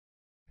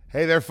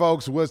Hey there,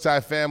 folks,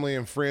 Woodside family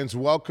and friends.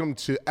 Welcome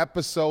to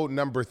episode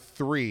number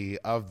 3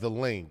 of The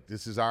Link.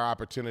 This is our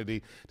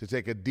opportunity to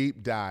take a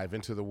deep dive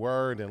into the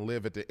Word and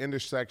live at the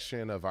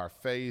intersection of our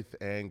faith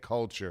and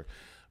culture,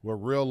 where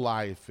real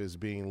life is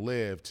being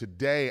lived.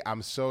 Today,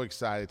 I'm so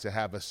excited to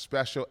have a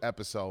special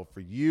episode for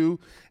you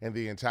and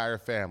the entire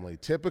family.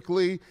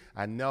 Typically,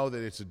 I know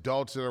that it's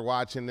adults that are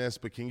watching this,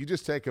 but can you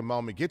just take a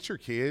moment, get your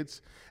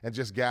kids, and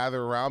just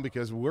gather around,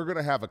 because we're going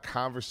to have a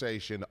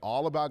conversation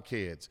all about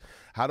kids.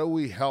 How do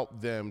we help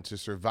them to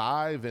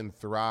survive and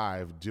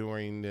thrive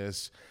during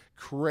this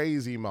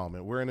crazy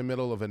moment? We're in the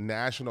middle of a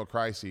national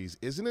crisis.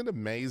 Isn't it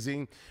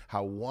amazing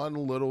how one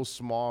little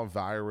small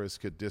virus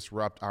could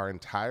disrupt our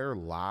entire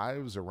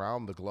lives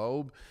around the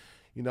globe?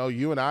 You know,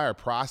 you and I are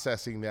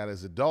processing that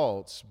as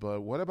adults,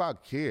 but what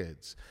about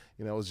kids?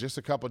 You know, it was just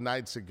a couple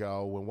nights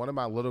ago when one of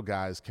my little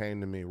guys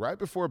came to me right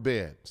before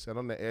bed, sat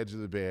on the edge of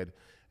the bed,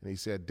 and he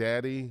said,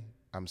 "Daddy,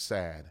 I'm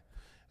sad."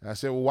 And I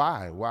said, "Well,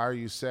 why? Why are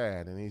you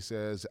sad?" And he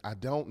says, "I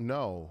don't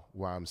know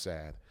why I'm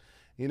sad."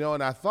 You know,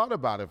 and I thought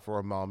about it for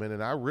a moment,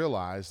 and I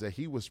realized that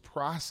he was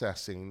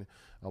processing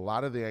a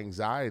lot of the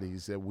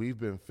anxieties that we've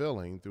been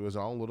feeling through his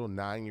own little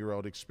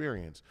 9-year-old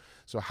experience.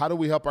 So how do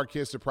we help our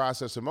kids to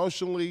process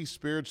emotionally,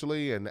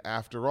 spiritually, and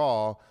after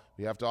all,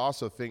 we have to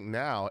also think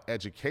now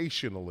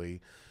educationally.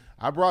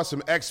 I brought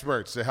some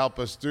experts to help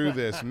us through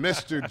this.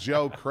 Mr.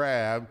 Joe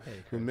Crabb,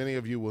 who many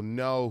of you will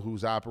know,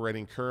 who's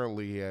operating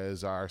currently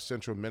as our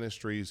Central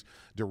Ministries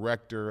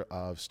Director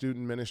of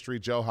Student Ministry.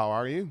 Joe, how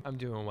are you? I'm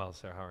doing well,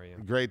 sir. How are you?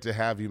 Great to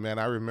have you, man.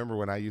 I remember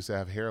when I used to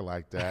have hair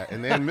like that.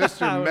 And then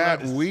Mr.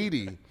 Matt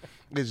Weedy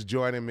is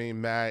joining me.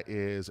 Matt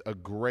is a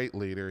great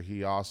leader.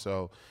 He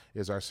also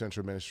is our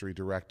Central Ministry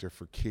Director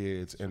for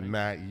Kids. And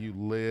Matt, you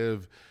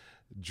live,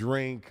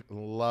 drink,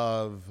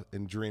 love,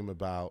 and dream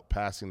about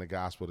passing the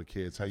gospel to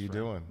kids. How you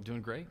doing? I'm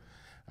doing great.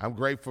 I'm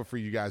grateful for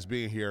you guys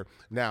being here.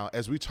 Now,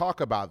 as we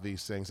talk about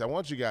these things, I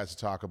want you guys to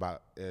talk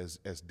about as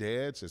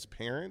dads, as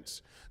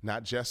parents,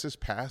 not just as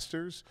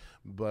pastors,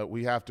 but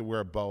we have to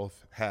wear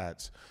both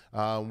hats.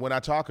 When I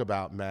talk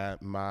about,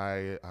 Matt,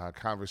 my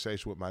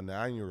conversation with my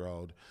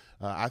 9-year-old,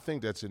 I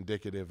think that's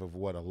indicative of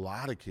what a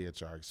lot of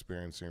kids are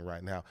experiencing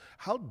right now.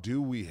 How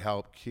do we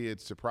help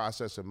kids to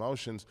process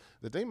emotions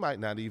that they might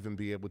not even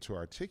be able to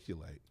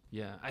articulate?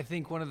 Yeah, I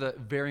think one of the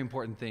very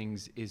important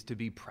things is to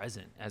be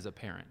present as a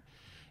parent.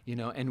 You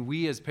know, and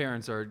we as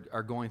parents are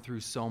going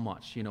through so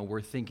much. You know,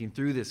 we're thinking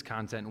through this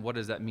content. What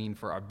does that mean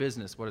for our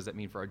business? What does that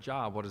mean for our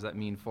job? What does that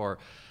mean for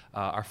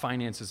our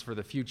finances for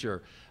the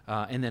future?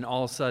 And then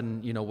all of a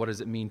sudden, you know, what does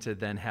it mean to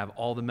then have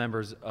all the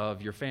members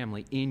of your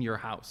family in your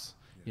house?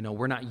 You know,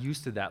 we're not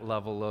used to that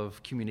level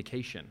of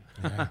communication.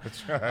 Yeah,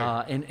 that's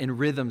right. And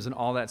rhythms and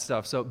all that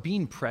stuff. So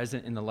being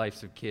present in the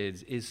lives of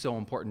kids is so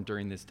important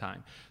during this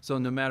time. So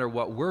no matter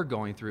what we're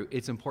going through,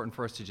 it's important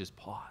for us to just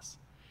pause.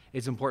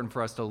 It's important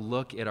for us to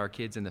look at our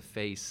kids in the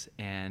face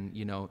and,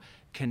 you know,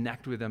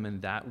 connect with them in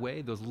that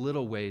way, those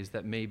little ways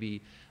that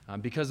maybe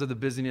because of the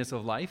busyness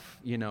of life,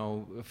 you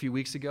know, a few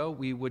weeks ago,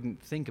 we wouldn't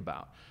think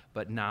about.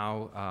 But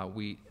now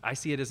I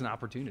see it as an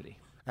opportunity.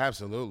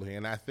 Absolutely.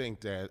 And I think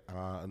that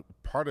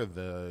part of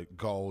the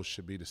goal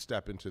should be to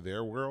step into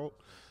their world.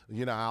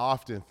 You know, I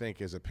often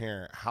think as a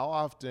parent, how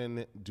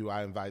often do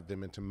I invite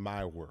them into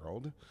my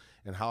world?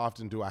 And how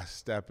often do I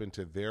step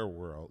into their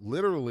world?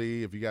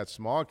 Literally, if you got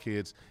small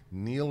kids,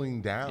 kneeling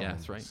down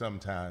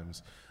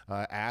sometimes,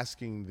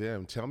 asking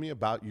them, "Tell me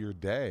about your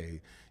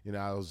day." You know,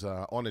 I was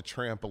on a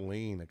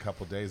trampoline a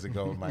couple days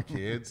ago with my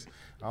kids.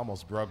 I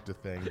almost broke the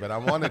thing, but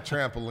I'm on a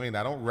trampoline.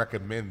 I don't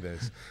recommend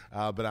this.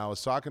 But I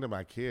was talking to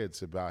my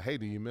kids about, "Hey,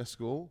 do you miss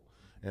school?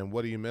 And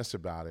what do you miss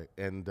about it?"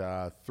 And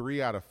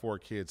 3 out of 4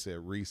 kids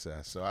said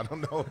recess. So I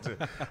don't know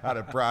how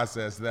to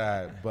process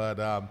that.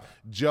 But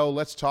Joe,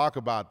 let's talk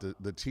about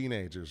the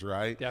teenagers,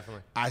 right?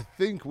 Definitely. I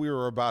think we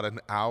were about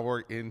an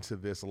hour into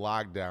this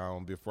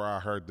lockdown before I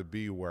heard the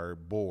B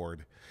word,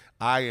 bored.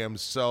 I am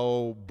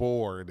so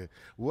bored.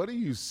 What do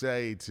you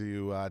say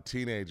to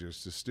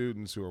teenagers, to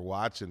students who are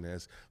watching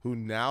this, who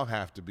now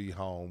have to be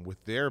home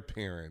with their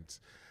parents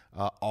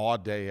all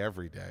day,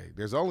 every day?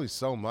 There's only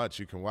so much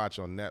you can watch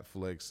on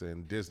Netflix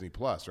and Disney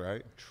Plus,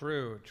 right?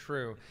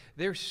 True.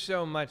 There's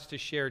so much to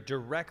share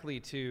directly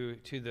to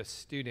the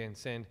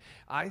students. And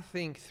I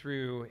think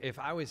through, if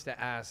I was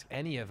to ask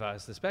any of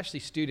us,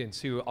 especially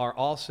students who are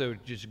also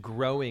just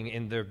growing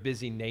in their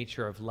busy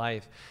nature of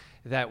life,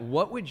 that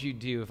what would you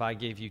do if I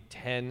gave you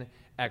 10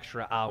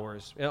 extra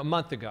hours a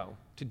month ago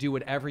to do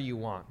whatever you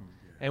want?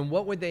 And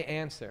what would they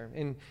answer?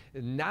 And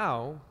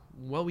now,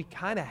 well, we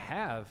kind of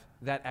have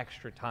that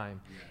extra time.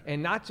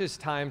 And not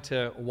just time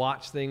to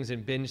watch things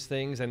and binge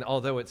things, and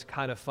although it's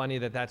kind of funny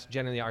that that's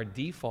generally our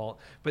default,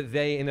 but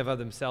they in and of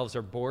themselves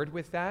are bored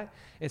with that.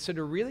 And so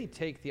to really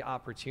take the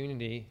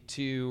opportunity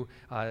to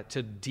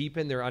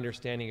deepen their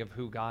understanding of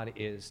who God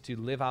is, to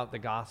live out the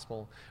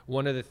gospel.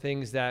 One of the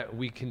things that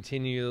we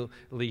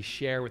continually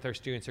share with our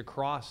students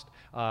across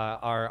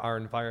our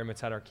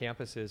environments at our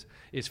campuses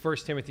is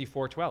 1 Timothy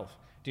 4:12.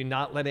 Do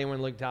not let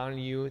anyone look down on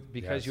you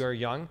because you are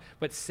young,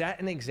 but set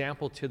an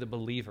example to the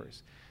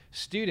believers.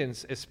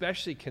 Students,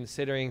 especially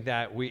considering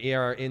that we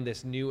are in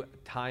this new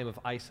time of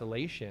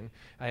isolation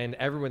and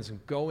everyone's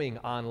going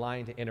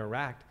online to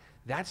interact,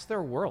 that's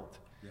their world.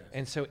 Yes.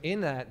 And so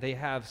in that, they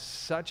have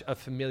such a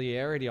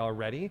familiarity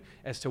already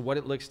as to what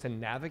it looks to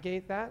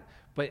navigate that.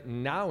 But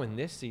now in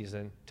this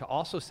season, to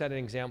also set an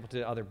example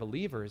to other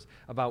believers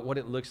about what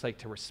it looks like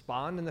to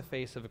respond in the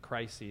face of a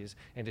crisis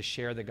and to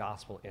share the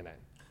gospel in it.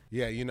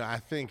 Yeah, I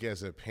think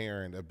as a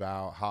parent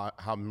about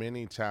how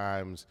many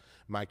times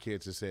my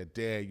kids have said,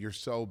 Dad, you're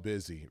so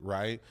busy,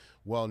 right?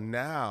 Well,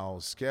 now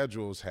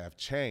schedules have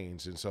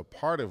changed. And so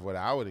part of what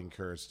I would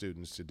encourage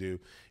students to do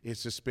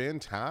is to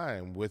spend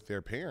time with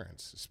their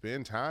parents,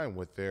 spend time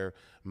with their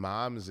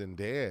moms and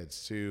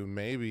dads to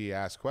maybe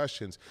ask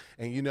questions.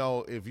 And,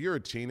 if you're a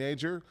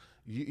teenager,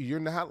 you're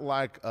not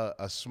like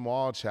a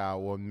small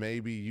child where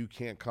maybe you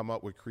can't come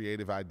up with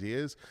creative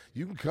ideas.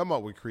 You can come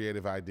up with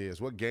creative ideas.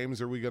 What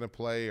games are we going to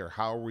play, or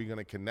how are we going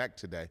to connect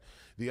today?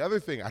 The other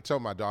thing, I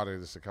told my daughter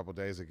this a couple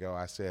days ago.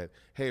 I said,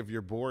 hey, if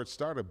you're bored,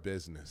 start a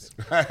business,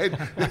 right?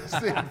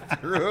 Think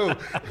through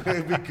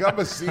and become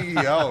a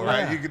CEO,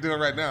 right? You can do it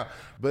right now.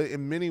 But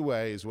in many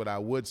ways, what I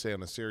would say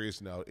on a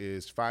serious note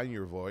is find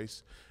your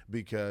voice,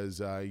 because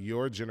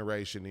your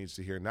generation needs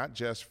to hear not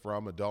just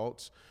from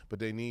adults, but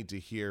they need to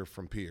hear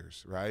from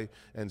peers, right?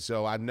 And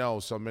so I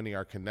know so many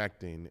are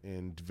connecting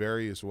in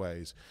various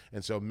ways.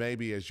 And so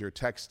maybe as you're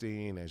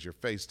texting, as you're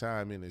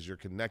FaceTiming, as you're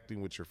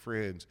connecting with your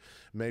friends,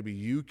 maybe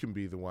you can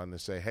be the one to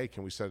say, hey,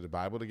 can we study the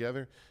Bible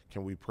together?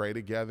 Can we pray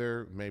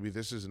together? Maybe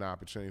this is an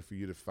opportunity for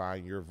you to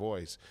find your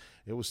voice.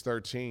 I was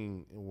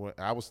 13 when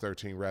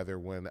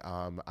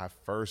I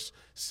first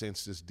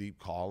sensed this deep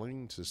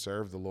calling to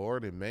serve the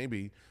Lord. And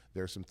maybe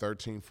there's some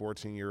 13,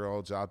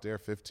 14-year-olds out there,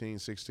 15,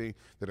 16,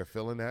 that are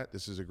feeling that.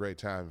 This is a great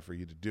time for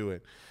you to do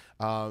it.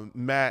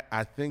 Matt,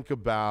 I think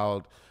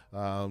about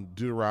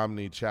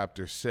Deuteronomy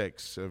chapter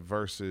 6,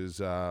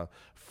 verses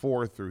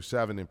 4 through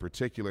 7 in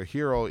particular.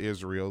 Hear, O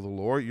Israel, the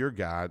Lord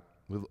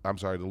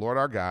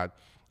our God,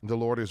 the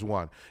Lord is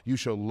one. You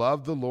shall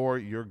love the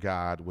Lord your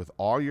God with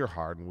all your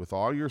heart and with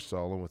all your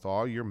soul and with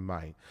all your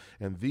might.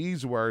 And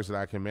these words that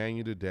I command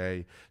you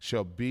today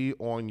shall be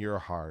on your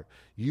heart.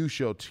 You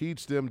shall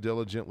teach them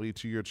diligently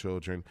to your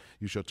children.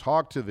 You shall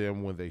talk to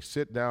them when they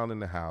sit down in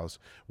the house,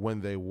 when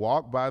they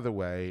walk by the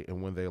way,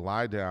 and when they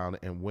lie down,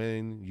 and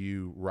when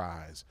you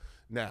rise.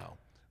 Now,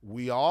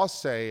 we all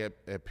say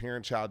at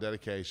parent-child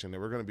dedication that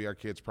we're going to be our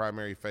kids'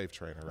 primary faith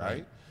trainer,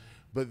 right?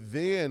 But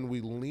then we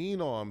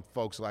lean on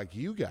folks like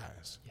you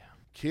guys,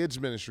 kids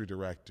ministry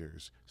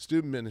directors,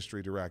 student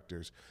ministry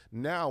directors.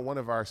 Now, one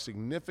of our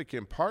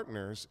significant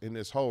partners in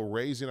this whole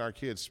raising our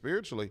kids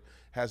spiritually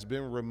has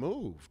been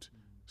removed.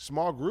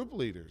 Small group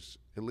leaders,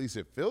 at least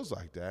it feels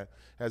like that,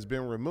 has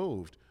been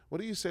removed. What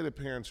do you say to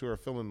parents who are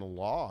feeling the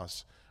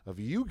loss of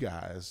you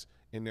guys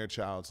in their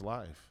child's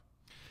life?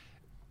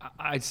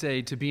 I'd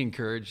say to be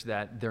encouraged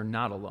that they're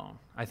not alone.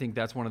 I think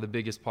that's one of the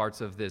biggest parts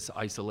of this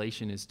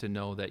isolation, is to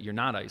know that you're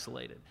not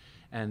isolated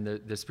and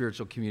the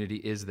spiritual community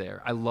is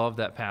there. I love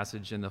that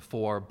passage and the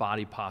 4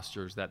 body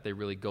postures that they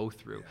really go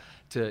through.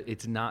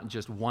 It's not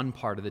just one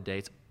part of the day,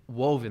 it's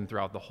woven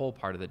throughout the whole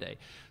part of the day.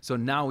 So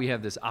now we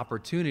have this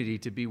opportunity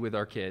to be with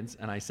our kids,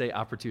 and I say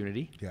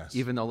opportunity,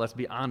 even though, let's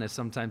be honest,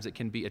 sometimes it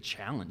can be a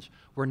challenge.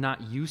 We're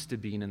not used to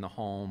being in the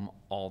home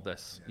all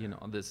this,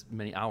 this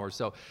many hours.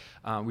 So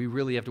we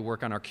really have to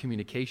work on our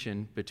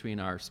communication between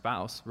our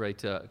spouse, right,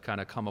 to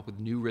kind of come up with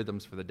new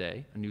rhythms for the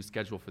day, a new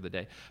schedule for the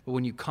day. But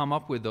when you come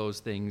up with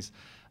those things,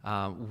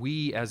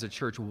 we as a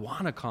church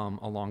want to come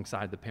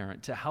alongside the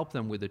parent to help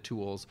them with the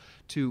tools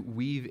to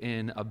weave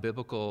in a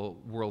biblical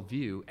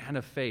worldview and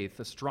a faith,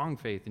 a strong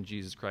faith in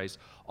Jesus Christ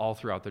all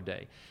throughout their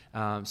day.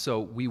 So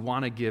we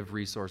want to give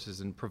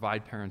resources and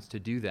provide parents to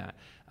do that,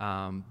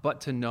 but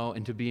to know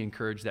and to be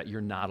encouraged that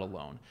you're not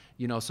alone.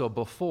 So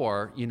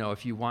before,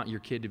 if you want your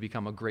kid to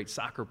become a great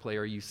soccer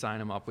player, you sign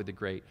them up with a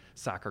great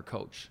soccer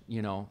coach.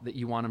 That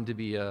you want them to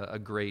be a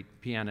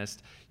great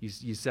pianist,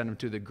 you send them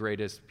to the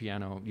greatest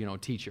piano,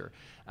 teacher.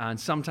 And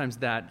sometimes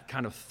that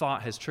kind of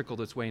thought has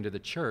trickled its way into the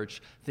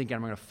church, thinking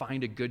I'm going to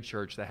find a good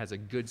church that has a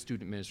good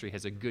student ministry,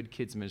 has a good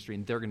kids ministry,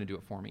 and they're going to do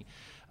it for me.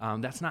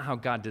 That's not how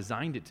God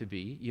designed it to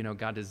be.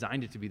 God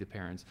designed it to be the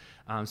parents.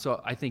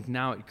 So I think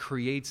now it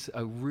creates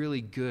a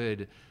really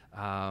good,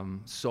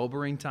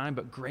 sobering time,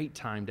 but great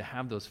time to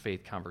have those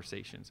faith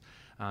conversations.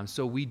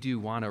 So we do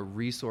want to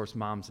resource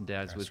moms and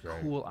dads with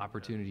cool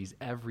opportunities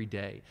every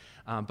day,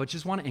 but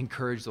just want to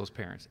encourage those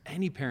parents.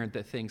 Any parent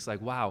that thinks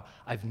like, wow,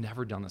 I've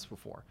never done this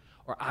before,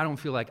 or I don't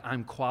feel like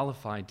I'm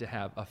qualified to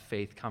have a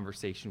faith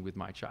conversation with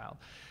my child,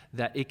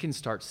 that it can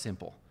start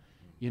simple.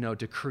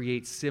 To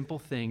create simple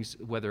things,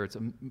 whether it's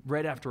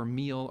right after a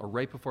meal or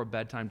right before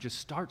bedtime, just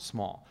start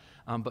small,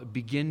 but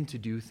begin to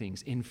do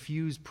things.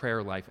 Infuse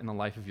prayer life in the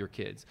life of your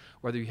kids,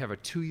 whether you have a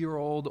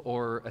 2-year-old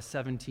or a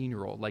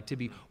 17-year-old, like to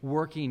be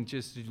working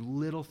just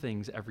little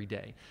things every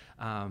day,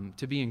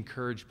 to be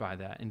encouraged by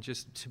that and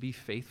just to be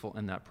faithful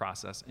in that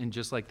process. And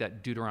just like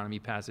that Deuteronomy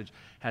passage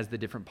has the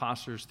different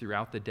postures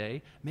throughout the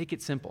day, make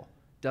it simple.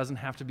 doesn't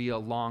have to be a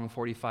long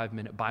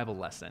 45-minute Bible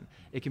lesson.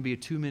 It can be a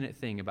 2-minute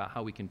thing about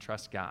how we can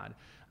trust God,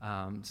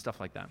 stuff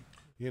like that.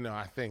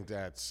 I think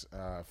that's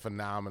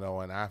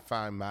phenomenal, and I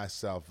find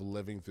myself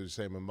living through the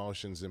same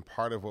emotions, and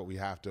part of what we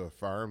have to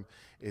affirm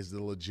is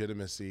the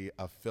legitimacy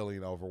of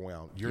feeling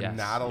overwhelmed. You're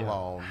not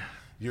alone.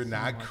 You're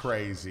not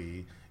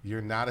crazy.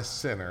 You're not a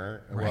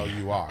sinner. Right. Well,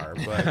 you are,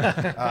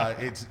 but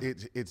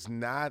it's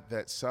not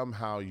that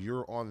somehow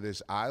you're on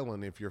this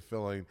island if you're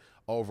feeling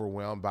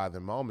overwhelmed by the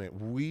moment.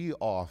 We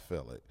all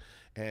feel it,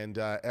 and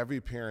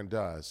every parent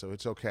does, so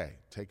it's okay.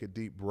 Take a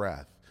deep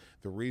breath.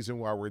 The reason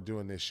why we're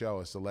doing this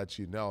show is to let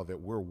you know that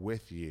we're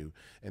with you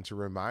and to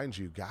remind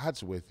you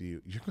God's with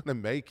you. You're going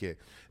to make it.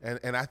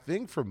 And I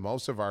think for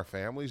most of our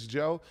families,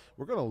 Joe,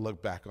 we're going to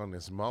look back on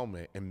this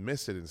moment and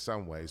miss it in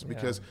some ways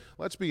because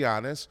let's be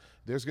honest,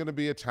 there's going to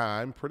be a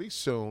time pretty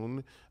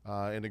soon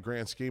in the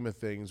grand scheme of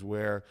things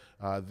where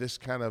this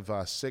kind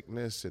of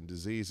sickness and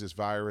disease, this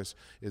virus,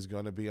 is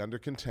going to be under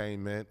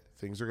containment.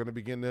 Things are going to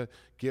begin to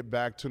get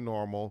back to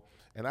normal.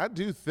 And I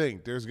do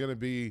think there's going to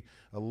be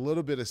a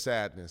little bit of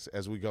sadness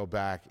as we go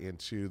back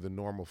into the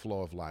normal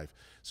flow of life.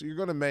 So you're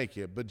going to make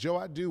it. But, Joe,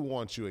 I do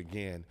want you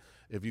again,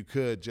 if you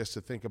could, just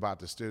to think about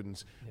the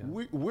students.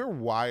 Yeah. We're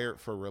wired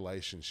for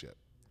relationship,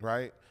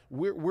 right?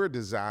 We're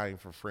designed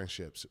for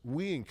friendships.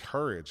 We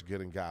encourage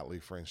good and godly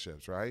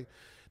friendships, right?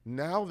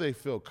 Now they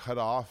feel cut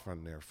off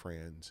from their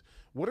friends.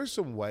 What are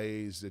some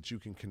ways that you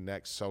can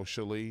connect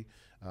socially,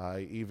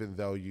 even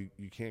though you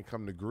can't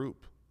come to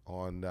group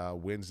on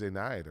Wednesday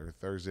night or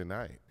Thursday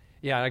night?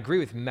 Yeah, I agree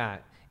with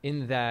Matt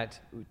in that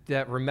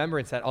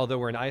remembrance that although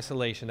we're in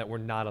isolation, that we're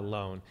not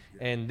alone.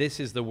 And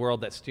this is the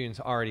world that students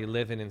already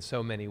live in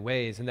so many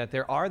ways, and that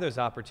there are those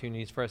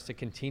opportunities for us to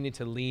continue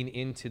to lean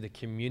into the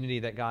community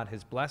that God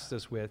has blessed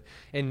us with.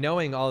 And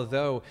knowing,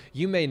 although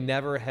you may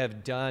never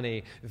have done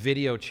a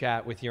video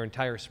chat with your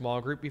entire small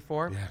group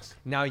before,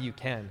 now you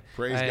can.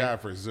 Praise God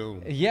for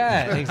Zoom.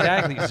 Yeah,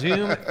 exactly.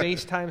 Zoom,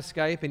 FaceTime,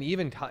 Skype, and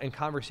even in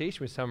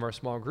conversation with some of our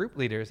small group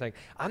leaders, like,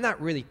 I'm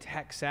not really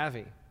tech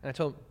savvy. And I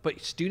told them,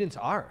 but students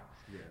are.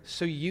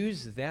 So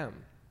use them.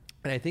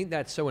 And I think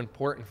that's so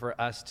important for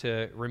us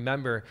to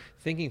remember,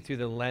 thinking through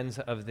the lens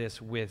of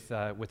this with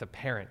a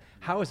parent.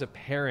 How, as a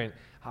parent,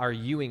 are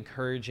you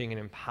encouraging and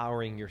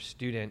empowering your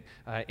student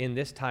in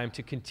this time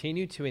to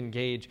continue to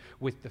engage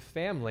with the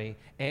family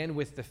and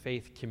with the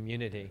faith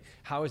community?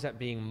 How is that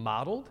being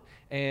modeled?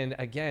 And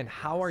again,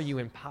 how are you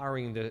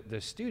empowering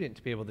the student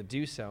to be able to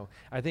do so?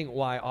 I think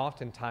why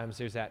oftentimes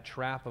there's that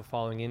trap of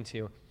falling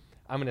into,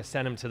 I'm going to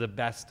send them to the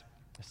best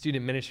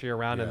student ministry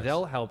around and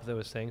they'll help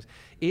those things,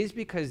 is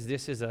because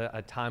this is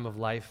a time of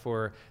life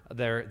for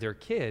their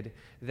kid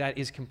that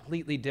is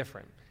completely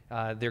different.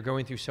 They're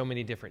going through so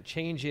many different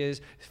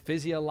changes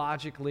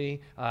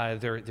physiologically,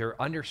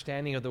 their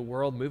understanding of the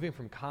world, moving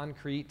from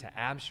concrete to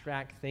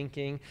abstract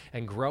thinking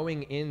and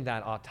growing in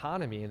that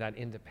autonomy and that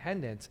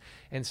independence.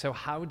 And so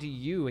how do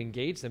you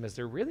engage them as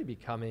they're really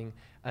becoming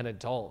an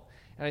adult?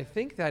 And I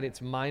think that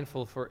it's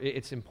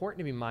important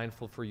to be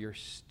mindful for your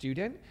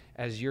student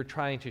as you're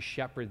trying to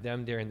shepherd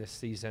them during this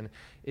season,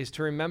 is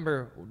to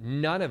remember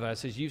none of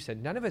us, as you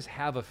said, none of us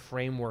have a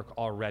framework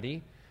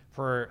already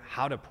for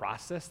how to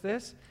process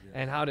this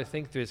and how to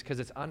think through this, because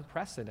it's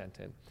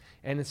unprecedented.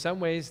 And in some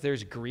ways,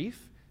 there's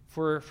grief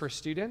for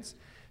students.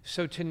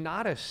 So to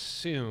not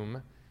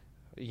assume,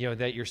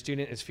 that your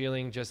student is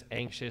feeling just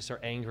anxious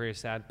or angry or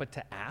sad, but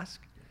to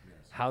ask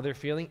how they're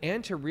feeling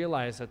and to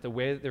realize that the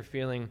way that they're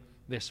feeling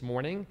this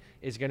morning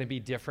is going to be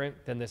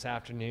different than this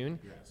afternoon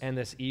and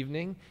this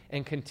evening,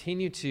 and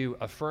continue to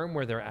affirm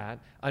where they're at,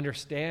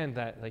 understand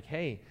that, like,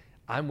 hey,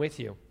 I'm with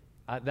you.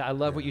 I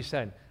love what you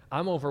said.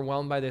 I'm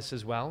overwhelmed by this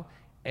as well.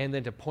 And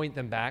then to point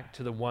them back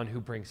to the one who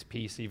brings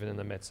peace even in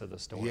the midst of the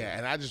storm. Yeah,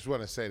 and I just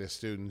want to say to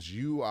students,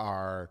 you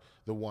are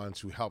the ones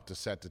who help to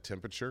set the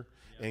temperature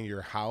in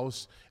your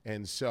house.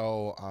 And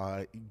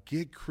so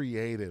get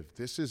creative.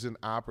 This is an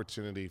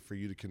opportunity for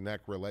you to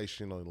connect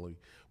relationally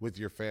with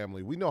your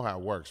family. We know how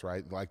it works,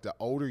 right? Like, the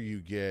older you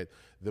get,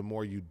 the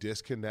more you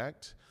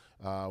disconnect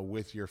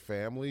with your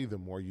family, the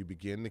more you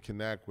begin to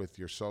connect with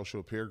your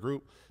social peer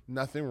group.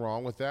 Nothing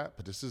wrong with that,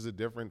 but this is a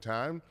different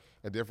time,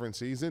 a different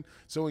season.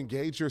 So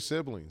engage your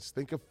siblings.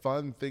 Think of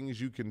fun things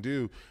you can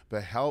do,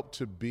 but help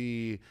to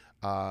be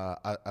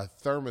a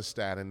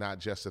thermostat and not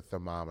just a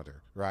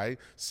thermometer, right?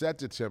 Set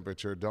the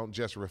temperature. Don't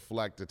just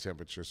reflect the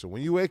temperature. So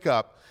when you wake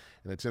up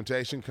and the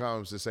temptation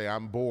comes to say,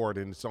 I'm bored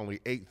and it's only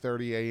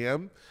 8:30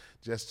 a.m.,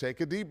 just take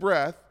a deep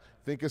breath.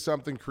 Think of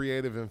something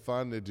creative and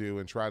fun to do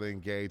and try to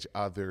engage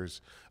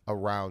others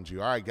around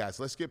you. All right, guys,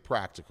 let's get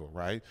practical,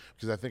 right?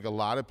 Because I think a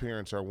lot of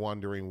parents are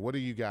wondering, what are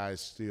you guys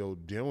still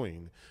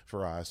doing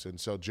for us? And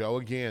so, Joe,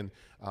 again,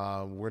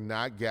 we're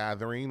not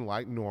gathering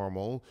like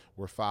normal.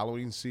 We're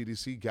following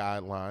CDC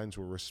guidelines.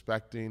 We're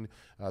respecting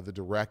the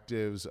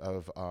directives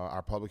of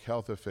our public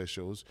health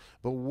officials.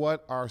 But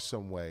what are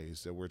some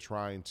ways that we're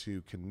trying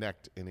to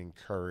connect and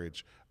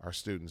encourage our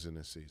students in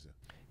this season?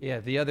 Yeah,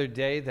 the other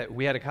day that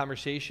we had a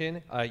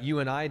conversation, you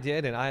and I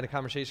did, and I had a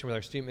conversation with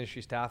our student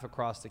ministry staff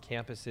across the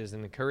campuses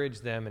and encouraged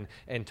encouraged them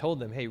and told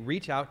them, hey,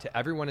 reach out to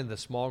every one of the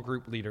small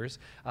group leaders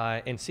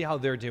and see how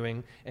they're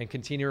doing, and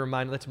continue to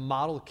remind, let's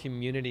model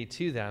community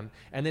to them.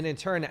 And then in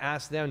turn,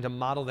 ask them to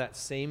model that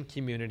same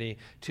community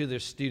to their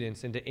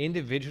students and to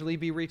individually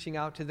be reaching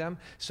out to them.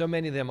 So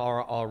many of them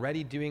are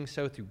already doing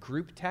so through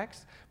group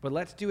text, but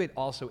let's do it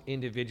also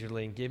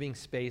individually and giving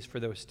space for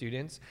those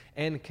students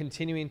and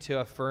continuing to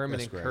affirm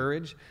and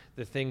encourage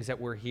the things that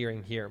we're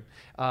hearing here.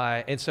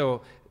 And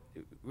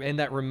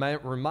that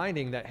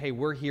reminding that, hey,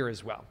 we're here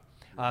as well.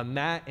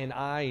 Matt and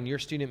I and your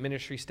student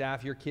ministry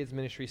staff, your kids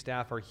ministry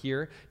staff are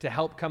here to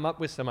help come up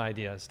with some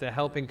ideas, to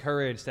help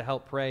encourage, to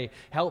help pray,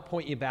 help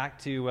point you back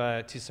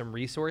to some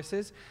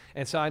resources.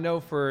 And so I know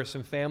for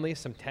some families,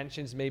 some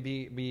tensions may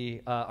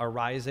be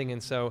arising.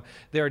 And so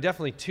there are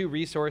definitely 2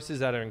 resources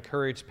that I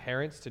encourage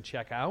parents to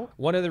check out.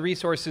 One of the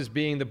resources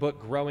being the book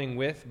Growing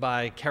With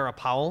by Kara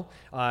Powell,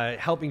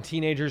 helping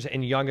teenagers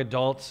and young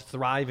adults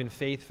thrive in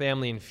faith,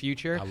 family, and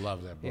future. I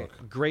love that book.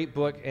 Yeah, great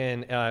book,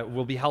 and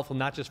will be helpful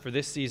not just for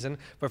this season,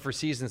 but for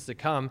seasons to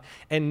come.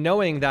 And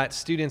knowing that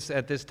students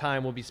at this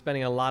time will be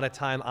spending a lot of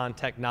time on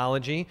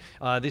technology,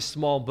 this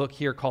small book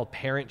here called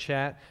Parent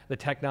Chat, the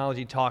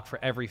technology talk for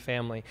every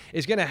family,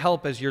 is going to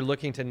help as you're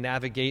looking to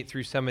navigate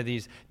through some of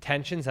these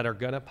tensions that are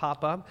going to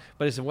pop up,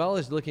 but as well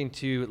as looking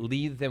to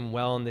lead them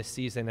well in this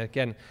season.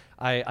 Again,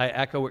 I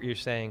echo what you're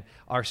saying.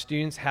 Our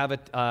students have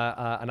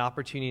an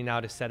opportunity now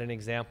to set an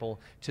example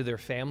to their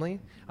family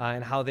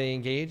and how they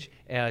engage,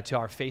 to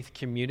our faith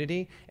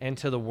community, and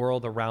to the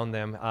world around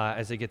them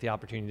as they get the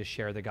opportunity to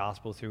share the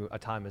gospel through a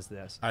time as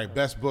this. All right,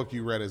 best book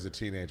you read as a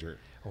teenager.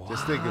 Wow.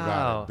 Just think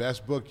about it.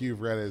 Best book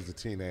you've read as a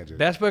teenager.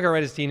 Best book I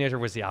read as a teenager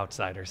was The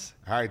Outsiders.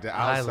 All right, The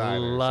Outsiders. I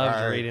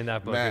loved reading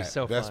that book. Matt, it was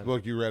so best fun.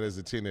 book you read as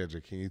a teenager.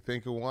 Can you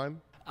think of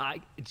one?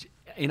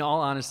 In all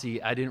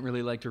honesty, I didn't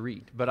really like to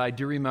read, but I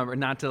do remember,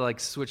 not to like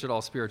switch it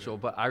all spiritual,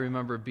 but I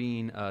remember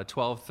being a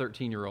 12,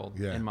 13-year-old,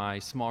 and my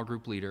small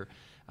group leader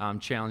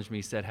challenged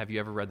me, said, have you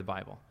ever read the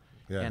Bible?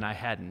 And I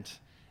hadn't.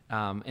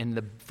 And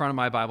the front of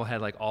my Bible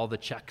had like all the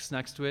checks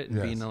next to it.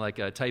 And being like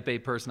a type A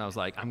person, I was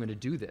like, I'm going to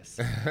do this.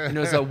 And it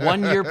was a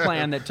 1-year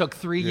plan that took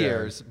 3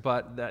 years,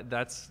 but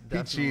that's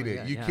he cheated.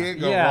 Yeah, you can't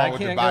go wrong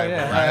with the Bible,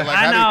 right?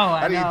 Like,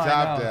 how do you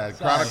top that?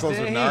 Sorry. Chronicles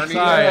of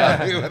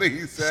Narnia? What do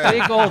you say?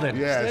 Stay golden.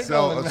 Yeah, Stay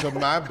golden. So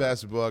my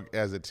best book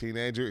as a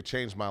teenager, it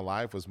changed my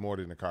life, was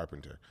Morty and the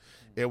Carpenter.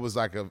 It was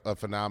like a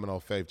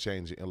phenomenal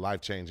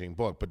life-changing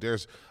book. But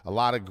there's a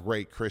lot of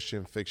great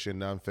Christian fiction,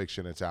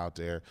 nonfiction that's out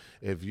there.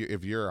 If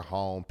you're at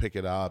home, pick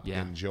it up,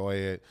 enjoy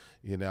it.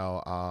 You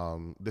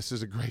know, this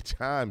is a great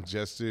time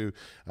just to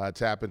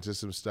tap into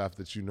some stuff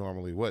that you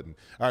normally wouldn't.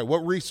 All right,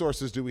 what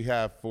resources do we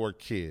have for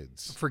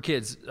kids? For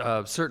kids,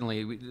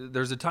 certainly,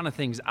 there's a ton of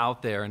things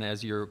out there. And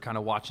as you're kind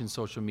of watching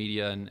social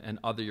media and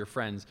your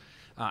friends,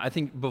 I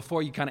think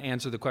before you kind of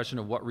answer the question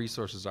of what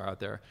resources are out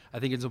there, I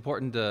think it's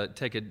important to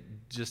take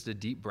just a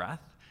deep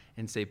breath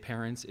and say,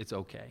 parents, it's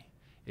okay.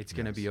 It's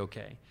going to be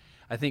okay.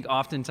 I think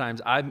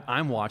oftentimes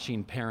I'm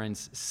watching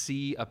parents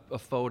see a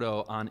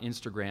photo on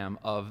Instagram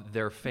of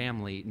their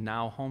family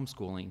now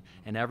homeschooling,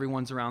 and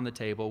everyone's around the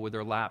table with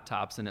their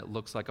laptops, and it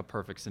looks like a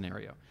perfect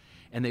scenario.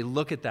 And they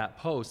look at that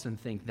post and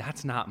think,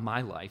 that's not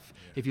my life.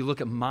 If you look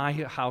at my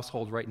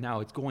household right now,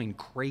 it's going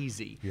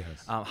crazy.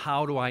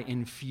 How do I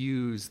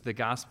infuse the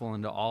gospel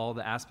into all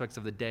the aspects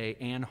of the day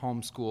and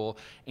homeschool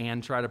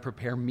and try to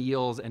prepare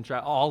meals and try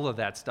all of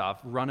that stuff,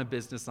 run a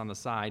business on the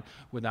side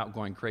without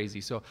going crazy?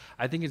 So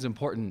I think it's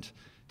important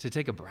to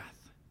take a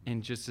breath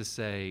and just to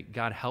say,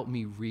 God, help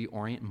me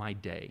reorient my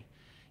day.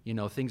 You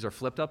know, things are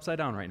flipped upside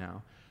down right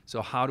now.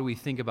 So how do we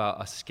think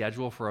about a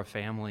schedule for a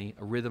family,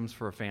 rhythms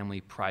for a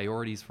family,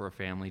 priorities for a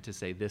family to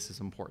say this is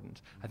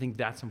important? I think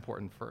that's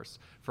important first,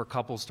 for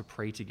couples to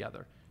pray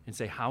together and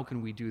say, how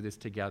can we do this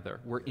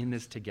together? We're in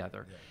this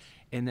together.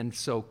 And then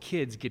so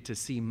kids get to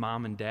see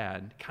mom and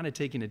dad kind of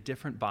taking a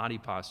different body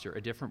posture,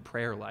 a different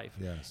prayer life.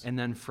 And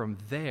then from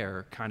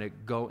there, kind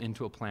of go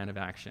into a plan of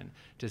action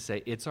to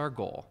say, it's our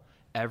goal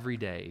every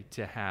day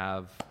to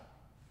have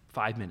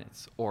 5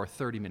 minutes or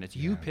 30 minutes.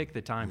 You pick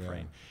the time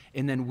frame.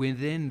 And then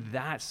within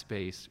that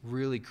space,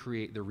 really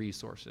create the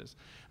resources.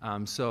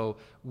 So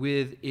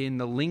within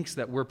the links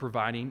that we're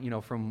providing, you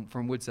know,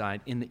 from Woodside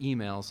in the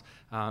emails,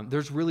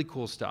 there's really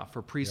cool stuff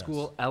for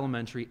preschool,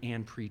 elementary,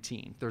 and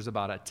preteen. There's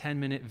about a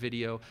 10-minute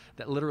video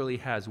that literally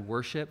has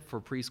worship for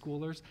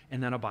preschoolers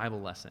and then a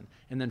Bible lesson.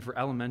 And then for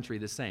elementary,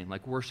 the same,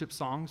 like worship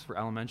songs for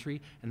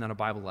elementary and then a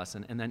Bible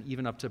lesson. And then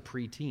even up to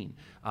preteen,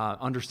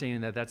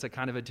 understanding that that's a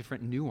kind of a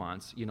different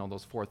nuance, you know,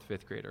 those 4th,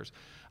 5th graders.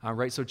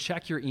 Right, so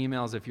check your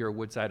emails if you're a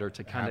Woodsider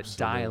to kind of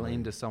dial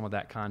into some of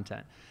that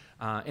content.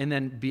 And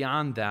then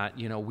beyond that,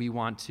 you know,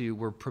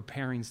 we're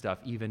preparing stuff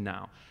even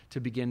now to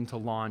begin to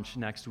launch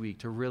next week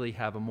to really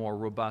have a more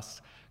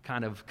robust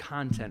kind of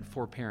content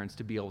for parents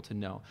to be able to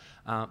know.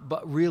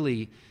 But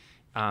really,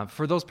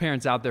 for those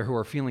parents out there who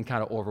are feeling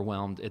kind of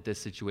overwhelmed at this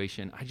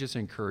situation, I just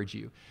encourage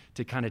you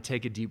to kind of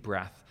take a deep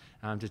breath,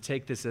 to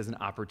take this as an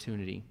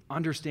opportunity,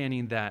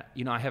 understanding that,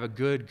 you know, I have a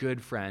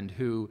good friend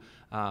who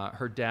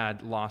her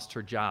dad lost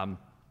her job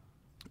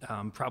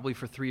probably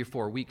for 3 or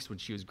 4 weeks when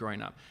she was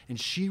growing up. And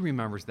she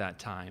remembers that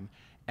time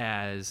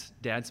as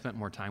Dad spent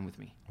more time with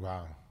me.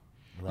 Wow.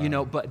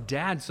 But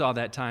Dad saw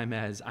that time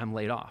as I'm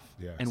laid off.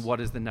 Yes. And what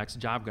is the next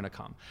job going to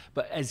come?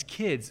 But as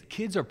kids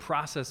are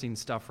processing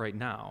stuff right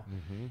now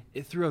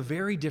through a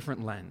very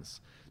different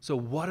lens. So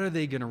what are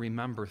they going to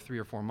remember 3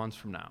 or 4 months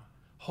from now?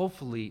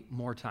 Hopefully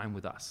more time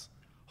with us.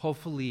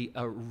 Hopefully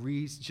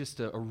just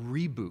a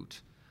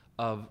reboot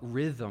of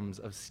rhythms,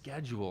 of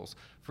schedules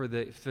for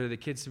the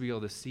kids to be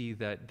able to see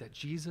that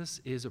Jesus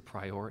is a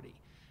priority.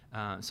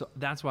 So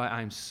that's why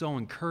I'm so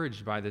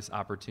encouraged by this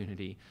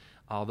opportunity,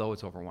 although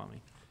it's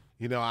overwhelming.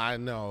 I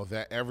know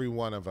that every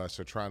one of us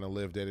are trying to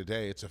live day to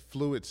day. It's a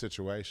fluid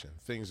situation.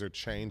 Things are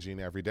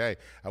changing every day.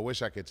 I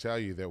wish I could tell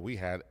you that we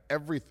had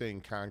everything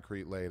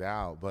concrete laid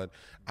out, but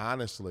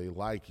honestly,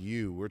 like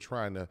you, we're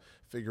trying to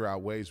figure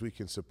out ways we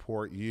can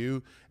support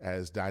you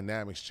as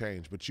dynamics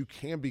change. But you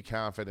can be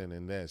confident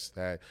in this,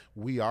 that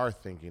we are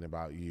thinking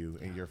about you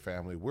and your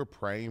family. We're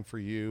praying for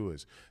you,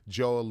 as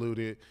Joe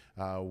alluded.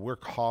 We're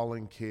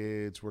calling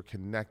kids. We're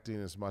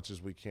connecting as much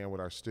as we can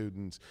with our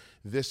students.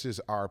 This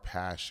is our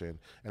passion,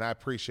 and I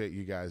appreciate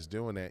you guys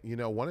doing it.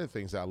 One of the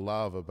things I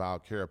love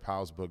about Kara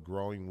Powell's book,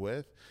 Growing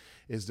With,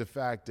 is the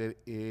fact that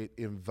it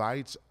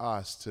invites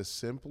us to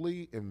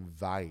simply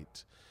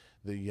invite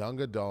the young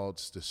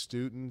adults, the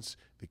students,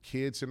 the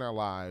kids in our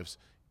lives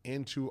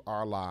into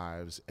our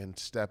lives and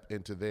step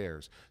into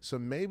theirs. So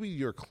maybe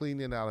you're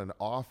cleaning out an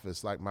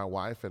office like my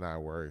wife and I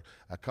were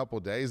a couple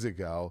days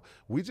ago.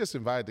 We just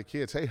invited the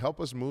kids, hey, help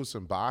us move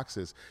some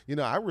boxes.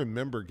 I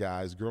remember,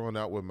 guys, growing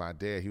up with my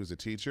dad. He was a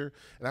teacher,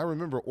 and I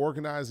remember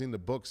organizing the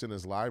books in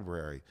his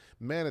library.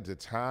 Man, at the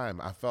time,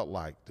 I felt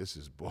like this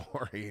is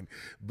boring.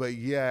 But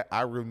yeah,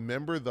 I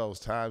remember those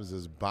times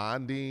as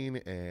bonding,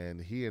 and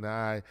he and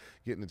I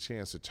getting a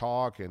chance to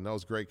talk, and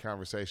those great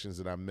conversations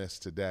that I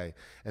missed today.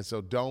 And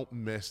so don't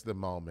miss the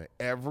moment.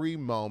 Every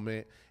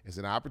moment is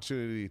an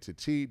opportunity to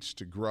teach,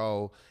 to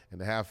grow, and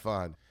to have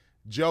fun.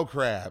 Joe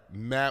Crabb,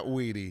 Matt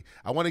Whedee,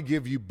 I want to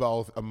give you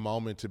both a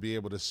moment to be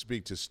able to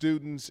speak to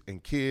students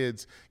and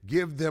kids,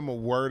 give them a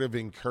word of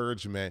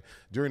encouragement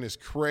during this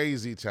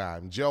crazy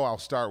time. Joe, I'll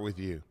start with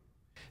you.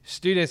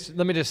 Students,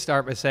 let me just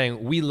start by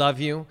saying we love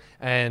you,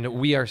 and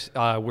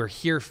we're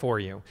here for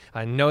you.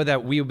 I know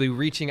that we will be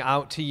reaching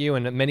out to you,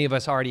 and many of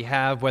us already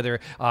have,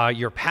 whether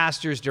you're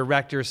pastors,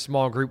 directors,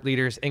 small group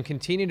leaders, and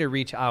continue to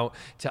reach out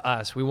to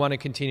us. We want to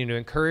continue to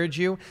encourage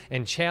you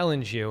and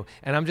challenge you,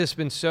 and I've just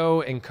been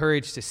so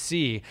encouraged to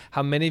see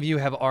how many of you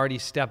have already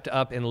stepped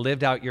up and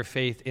lived out your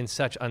faith in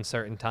such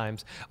uncertain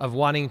times, of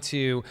wanting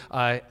to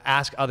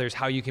ask others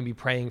how you can be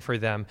praying for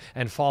them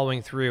and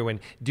following through and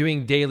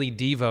doing daily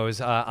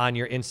devos on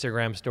your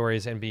Instagram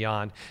stories and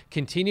beyond.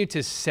 Continue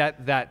to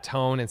set that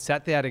tone and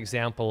set that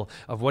example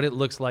of what it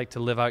looks like to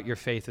live out your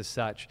faith as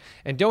such.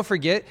 And don't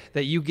forget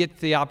that you get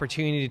the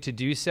opportunity to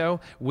do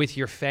so with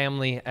your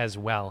family as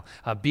well.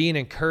 Be an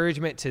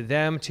encouragement to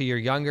them, to your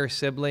younger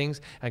siblings,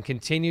 and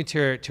continue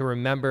to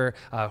remember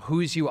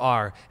whose you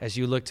are as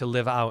you look to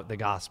live out the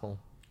gospel.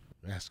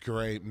 That's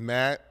great.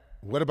 Matt,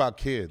 what about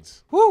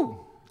kids?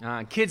 Woo!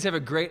 Kids have a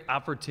great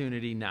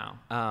opportunity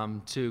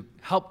now to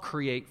help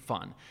create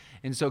fun.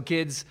 And so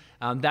kids,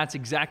 that's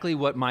exactly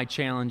what my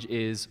challenge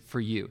is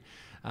for you.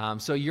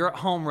 So you're at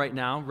home right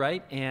now,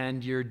 right?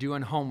 And you're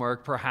doing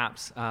homework,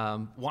 perhaps.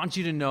 Want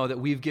you to know that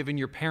we've given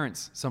your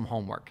parents some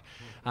homework.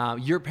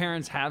 Your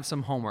parents have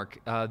some homework.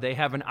 They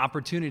have an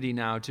opportunity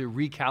now to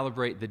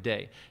recalibrate the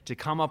day, to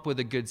come up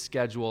with a good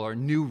schedule or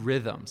new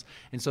rhythms.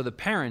 And so the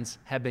parents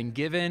have been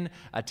given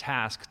a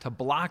task to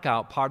block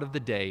out part of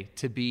the day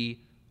to be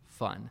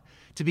fun.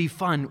 To be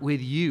fun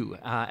with you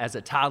as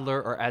a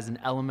toddler or as an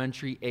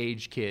elementary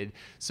age kid.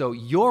 So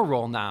your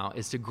role now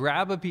is to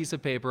grab a piece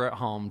of paper at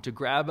home, to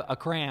grab a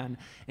crayon,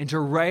 and to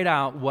write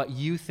out what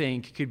you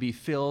think could be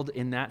filled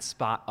in that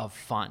spot of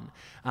fun.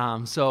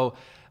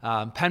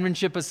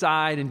 Penmanship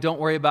aside, and don't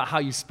worry about how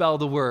you spell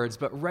the words,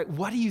 but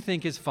what do you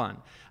think is fun?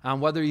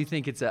 Whether you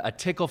think it's a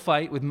tickle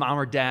fight with mom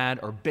or dad,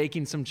 or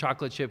baking some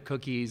chocolate chip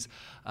cookies,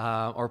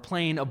 or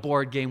playing a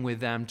board game with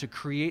them to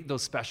create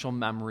those special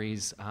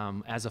memories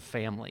as a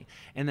family.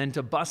 And then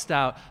to bust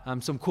out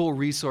some cool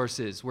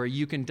resources where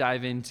you can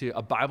dive into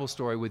a Bible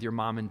story with your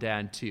mom and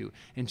dad too,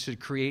 and to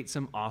create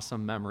some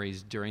awesome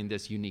memories during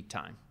this unique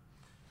time.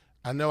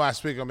 I know I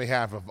speak on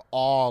behalf of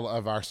all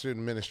of our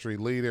student ministry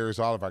leaders,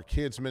 all of our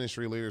kids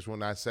ministry leaders,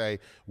 when I say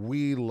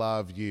we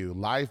love you.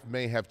 Life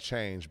may have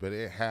changed, but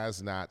it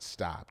has not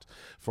stopped.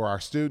 For our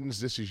students,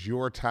 this is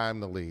your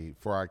time to lead.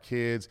 For our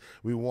kids,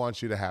 we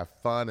want you to have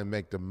fun and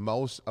make the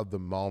most of the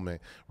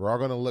moment. We're all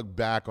going to look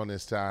back on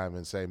this time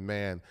and say,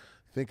 man,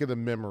 think of the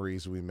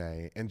memories we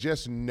made, and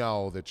just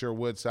know that your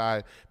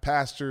Woodside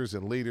pastors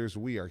and leaders,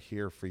 we are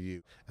here for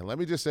you. And let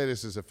me just say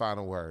this as a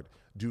final word.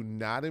 Do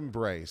not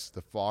embrace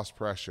the false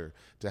pressure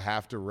to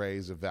have to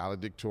raise a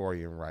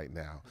valedictorian right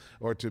now,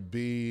 or to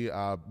be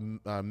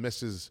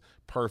Mrs.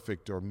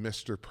 Perfect or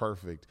Mr.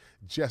 Perfect.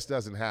 Just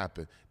doesn't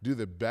happen. Do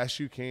the best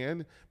you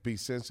can. Be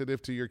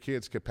sensitive to your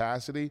kids'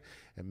 capacity.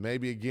 And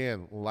maybe,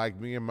 again,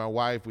 like me and my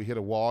wife, we hit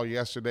a wall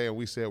yesterday and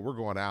we said, we're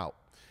going out.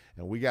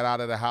 And we got out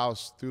of the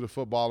house, threw the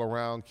football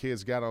around,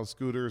 kids got on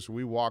scooters,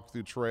 we walked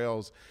through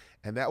trails,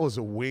 and that was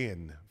a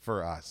win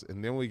for us.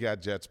 And then we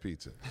got Jets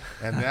Pizza.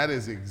 And that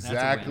is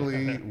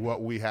exactly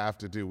what we have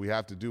to do. We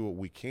have to do what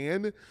we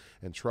can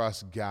and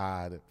trust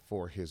God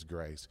for his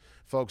grace.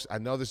 Folks, I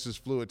know this is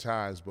fluid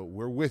times, but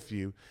we're with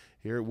you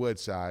here at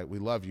Woodside. We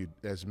love you.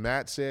 As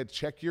Matt said,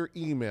 check your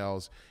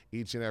emails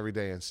each and every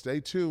day and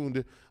stay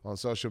tuned on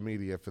social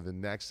media for the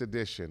next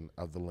edition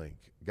of The Link.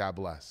 God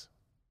bless.